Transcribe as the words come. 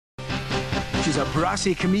She's a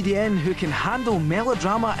brassy comedienne who can handle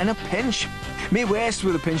melodrama in a pinch. Mae West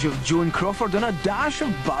with a pinch of Joan Crawford and a dash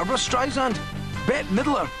of Barbara Streisand. Bette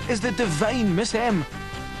Midler is the divine Miss M.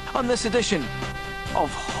 On this edition of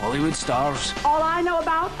Hollywood Stars. All I know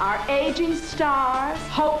about are aging stars,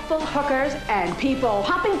 hopeful hookers, and people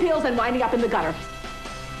popping pills and winding up in the gutter.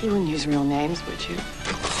 You wouldn't use real names, would you?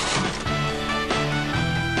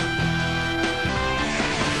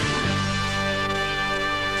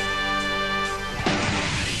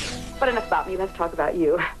 But enough about me, let's talk about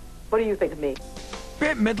you. What do you think of me?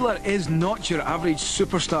 Bette Midler is not your average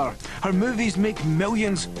superstar. Her movies make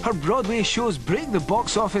millions, her Broadway shows break the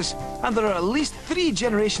box office, and there are at least 3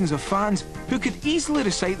 generations of fans who could easily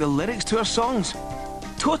recite the lyrics to her songs.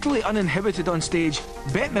 Totally uninhibited on stage,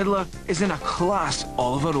 Bette Midler is in a class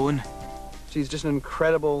all of her own. She's just an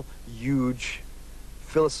incredible, huge,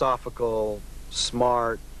 philosophical,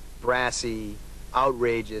 smart, brassy,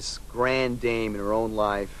 outrageous, grand dame in her own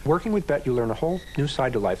life. Working with Bette, you learn a whole new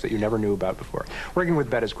side to life that you never knew about before. Working with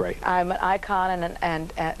Bette is great. I'm an icon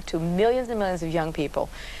and to millions and millions of young people.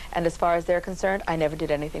 And as far as they're concerned, I never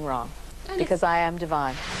did anything wrong. Because I am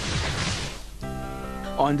divine.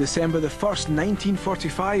 On December the 1st,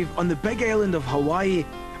 1945, on the big island of Hawaii,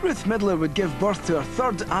 Ruth Midler would give birth to her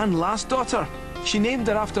third and last daughter. She named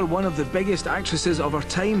her after one of the biggest actresses of her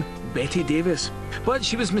time, Bette Davis. But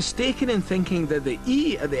she was mistaken in thinking that the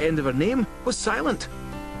E at the end of her name was silent.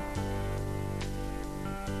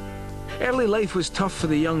 Early life was tough for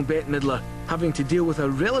the young Bette Midler, having to deal with a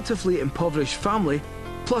relatively impoverished family.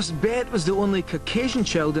 Plus, Bette was the only Caucasian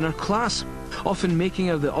child in her class, often making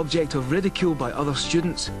her the object of ridicule by other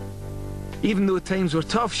students. Even though times were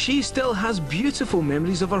tough, she still has beautiful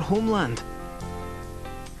memories of her homeland.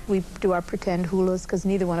 We do our pretend hulas because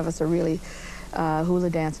neither one of us are really hula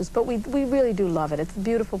dancers, but we really do love it. It's a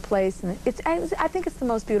beautiful place, and I think it's the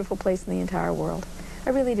most beautiful place in the entire world. I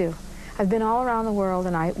really do. I've been all around the world,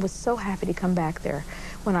 and I was so happy to come back there.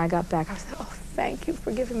 When I got back, I said, oh, thank you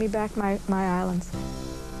for giving me back my islands.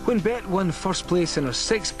 When Bette won first place in her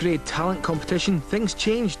 6th grade talent competition, things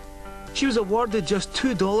changed. She was awarded just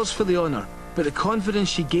 $2 for the honour, but the confidence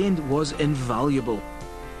she gained was invaluable.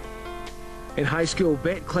 In high school,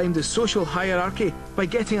 Bette climbed the social hierarchy by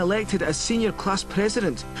getting elected as senior class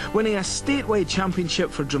president, winning a statewide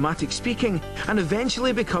championship for dramatic speaking, and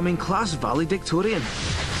eventually becoming class valedictorian.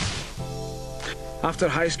 After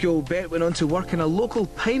high school, Bette went on to work in a local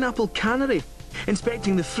pineapple cannery,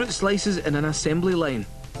 inspecting the fruit slices in an assembly line.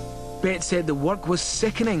 Bette said the work was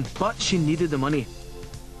sickening, but she needed the money.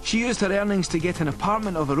 She used her earnings to get an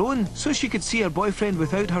apartment of her own so she could see her boyfriend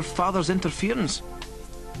without her father's interference.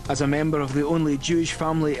 As a member of the only Jewish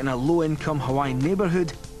family in a low-income Hawaiian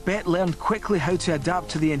neighbourhood, Bette learned quickly how to adapt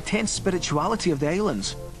to the intense spirituality of the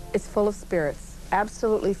islands. It's full of spirits,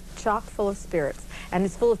 absolutely chock full of spirits, and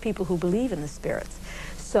it's full of people who believe in the spirits.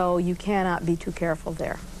 So you cannot be too careful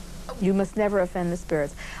there. You must never offend the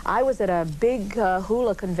spirits. I was at a big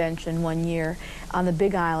hula convention one year on the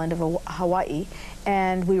big island of Hawaii,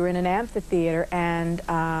 and we were in an amphitheater, and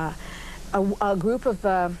a group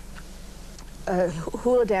of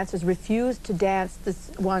hula dancers refused to dance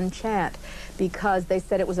this one chant because they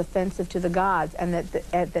said it was offensive to the gods and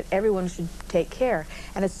that everyone should take care.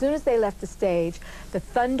 And as soon as they left the stage, the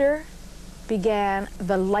thunder began,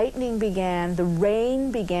 the lightning began, the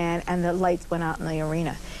rain began, and the lights went out in the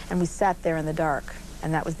arena. And we sat there in the dark,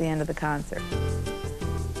 and that was the end of the concert.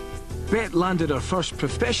 Bette landed her first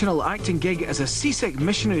professional acting gig as a seasick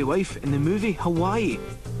missionary wife in the movie Hawaii.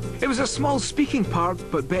 It was a small speaking part,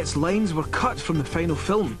 but Bette's lines were cut from the final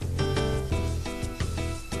film.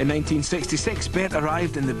 In 1966, Bette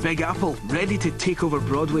arrived in the Big Apple, ready to take over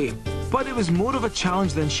Broadway. But it was more of a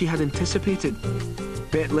challenge than she had anticipated.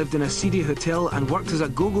 Bette lived in a seedy hotel and worked as a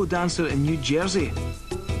go-go dancer in New Jersey.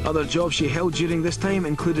 Other jobs she held during this time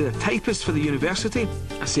included a typist for the university,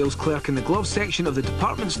 a sales clerk in the glove section of the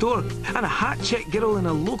department store, and a hat check girl in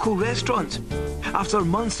a local restaurant. After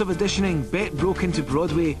months of auditioning, Bette broke into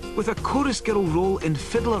Broadway with a chorus girl role in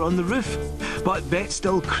Fiddler on the Roof. But Bette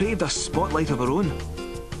still craved a spotlight of her own.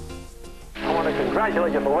 I want to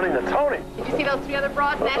congratulate you for winning the Tony. Did you see those 3 other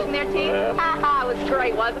broads gnashing their teeth? Ha ha, it was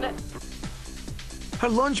great, wasn't it? Her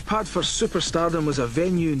launch pad for superstardom was a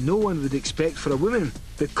venue no one would expect for a woman,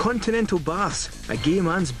 the Continental Baths, a gay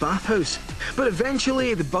man's bathhouse. But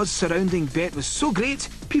eventually the buzz surrounding Bette was so great,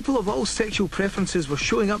 people of all sexual preferences were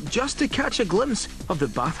showing up just to catch a glimpse of the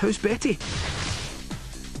bathhouse Betty.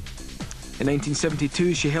 In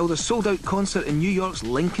 1972, she held a sold-out concert in New York's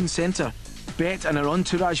Lincoln Center. Bette and her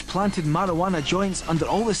entourage planted marijuana joints under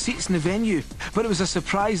all the seats in the venue, but it was a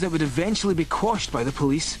surprise that would eventually be quashed by the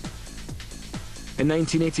police. In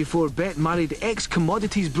 1984, Bette married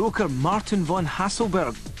ex-commodities broker Martin von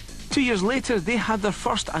Hasselberg. 2 years later, they had their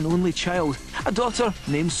first and only child, a daughter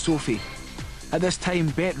named Sophie. At this time,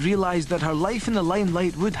 Bette realised that her life in the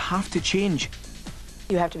limelight would have to change.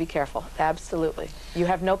 You have to be careful, absolutely. You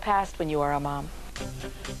have no past when you are a mom.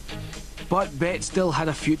 But Bette still had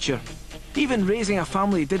a future. Even raising a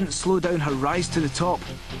family didn't slow down her rise to the top.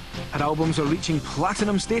 Her albums were reaching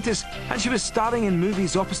platinum status, and she was starring in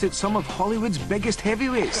movies opposite some of Hollywood's biggest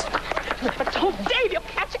heavyweights. But oh, Dave, you'll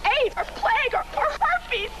catch AIDS or plague or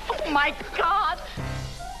herpes. Oh, my God.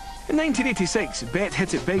 In 1986, Bette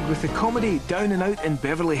hit it big with the comedy Down and Out in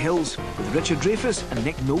Beverly Hills with Richard Dreyfuss and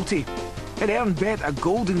Nick Nolte. It earned Bette a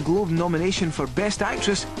Golden Globe nomination for Best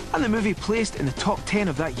Actress, and the movie placed in the top 10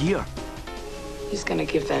 of that year. He's gonna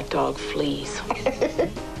give that dog fleas.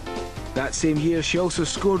 That same year, she also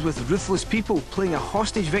scored with Ruthless People, playing a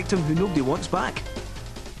hostage victim who nobody wants back.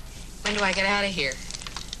 When do I get out of here?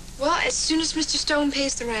 Well, as soon as Mr. Stone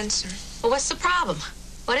pays the ransom. Well, what's the problem?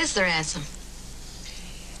 What is the ransom?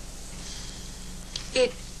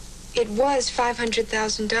 It was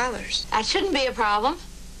 $500,000. That shouldn't be a problem.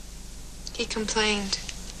 He complained.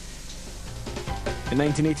 In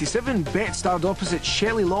 1987, Bette starred opposite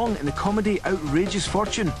Shelley Long in the comedy Outrageous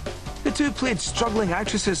Fortune. The two played struggling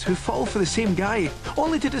actresses who fall for the same guy,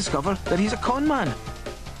 only to discover that he's a con man.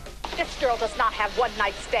 This girl does not have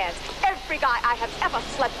one-night stands. Every guy I have ever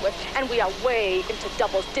slept with, and we are way into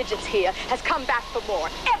double digits here, has come back for more.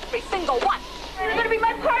 Every single one. You're going to be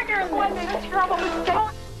my partner in this trouble.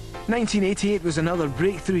 1988 was another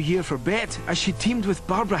breakthrough year for Bette as she teamed with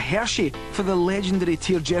Barbara Hershey for the legendary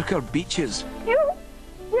tearjerker Beaches. You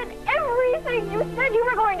did everything you said you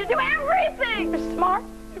were going to do. Everything! You're smart.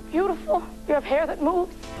 You're beautiful. You have hair that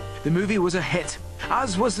moves. The movie was a hit,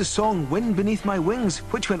 as was the song Wind Beneath My Wings,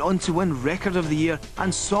 which went on to win Record of the Year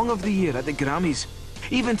and Song of the Year at the Grammys.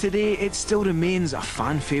 Even today, it still remains a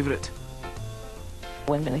fan favourite.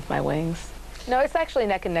 Wind Beneath My Wings. No, it's actually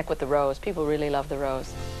neck and neck with The Rose. People really love The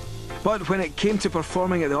Rose. But when it came to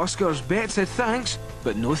performing at the Oscars, Bette said thanks,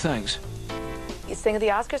 but no thanks. You sing at the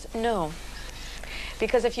Oscars? No.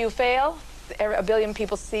 Because if you fail, a billion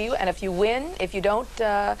people see you, and if you win, if you don't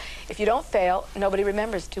fail, nobody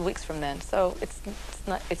remembers 2 weeks from then. So it's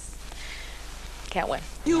can't win.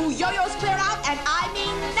 You yo-yos clear out, and I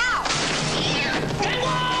mean now. Gang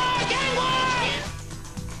war! Gang war!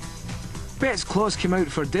 Bette's claws came out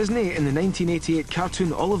for Disney in the 1988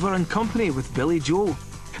 cartoon Oliver and Company with Billy Joel.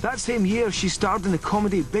 That same year, she starred in the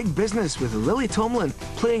comedy Big Business with Lily Tomlin,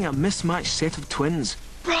 playing a mismatched set of twins.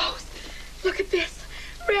 Rose, look at this.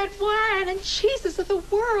 Red wine and cheeses of the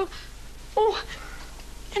world. Oh,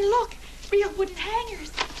 and look, real wooden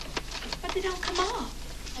hangers. But they don't come off.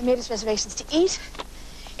 I made us reservations to eat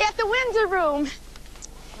at the Windsor Room.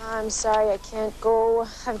 I'm sorry, I can't go.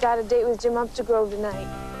 I've got a date with Jim Updegrove tonight.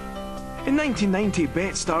 In 1990,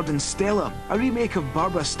 Bette starred in Stella, a remake of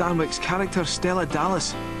Barbara Stanwyck's character Stella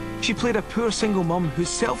Dallas. She played a poor single mum who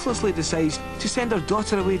selflessly decides to send her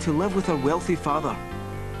daughter away to live with her wealthy father.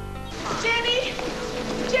 Jenny!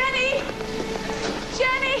 Jenny!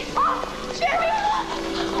 Jenny! Oh, Jenny!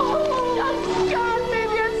 Oh, God,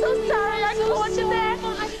 baby, I'm so sorry. I caught you there.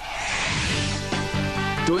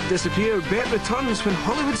 Don't disappear, Bette returns when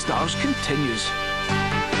Hollywood Stars continues.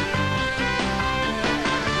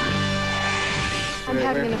 I'm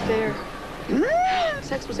having an affair.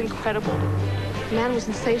 Sex was incredible. The man was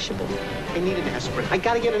insatiable. I need an aspirin. I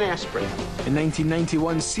gotta get an aspirin. In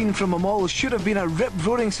 1991, Scene from a Mall should have been a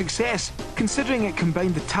rip-roaring success, considering it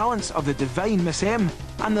combined the talents of the divine Miss M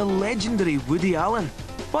and the legendary Woody Allen.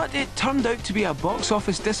 But it turned out to be a box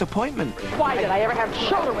office disappointment. Why did I ever have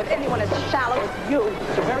children with anyone as shallow as you?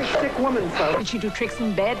 It's a very sick woman, folks. Did she do tricks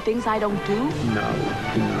in bed, things I don't do? No.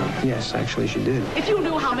 Yes, actually, she did. If you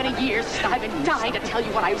knew how many years I've been dying to tell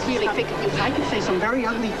you what I really think of you. I can say some very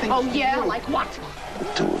ugly things. Oh, yeah? Like what? The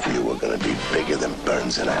two of you are going to be bigger than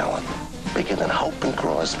Burns and Allen. Bigger than Hope and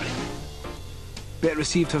Crosby. Bette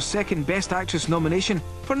received her second Best Actress nomination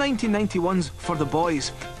for 1991's For the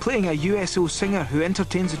Boys, playing a USO singer who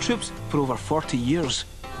entertains the troops for over 40 years.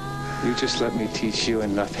 You just let me teach you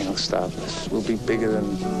and nothing will stop us. We'll be bigger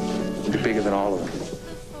than all of them.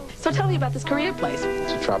 So tell me about this Korea place.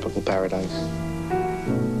 It's a tropical paradise.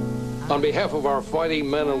 On behalf of our fighting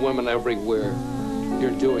men and women everywhere,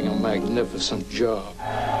 you're doing a magnificent job.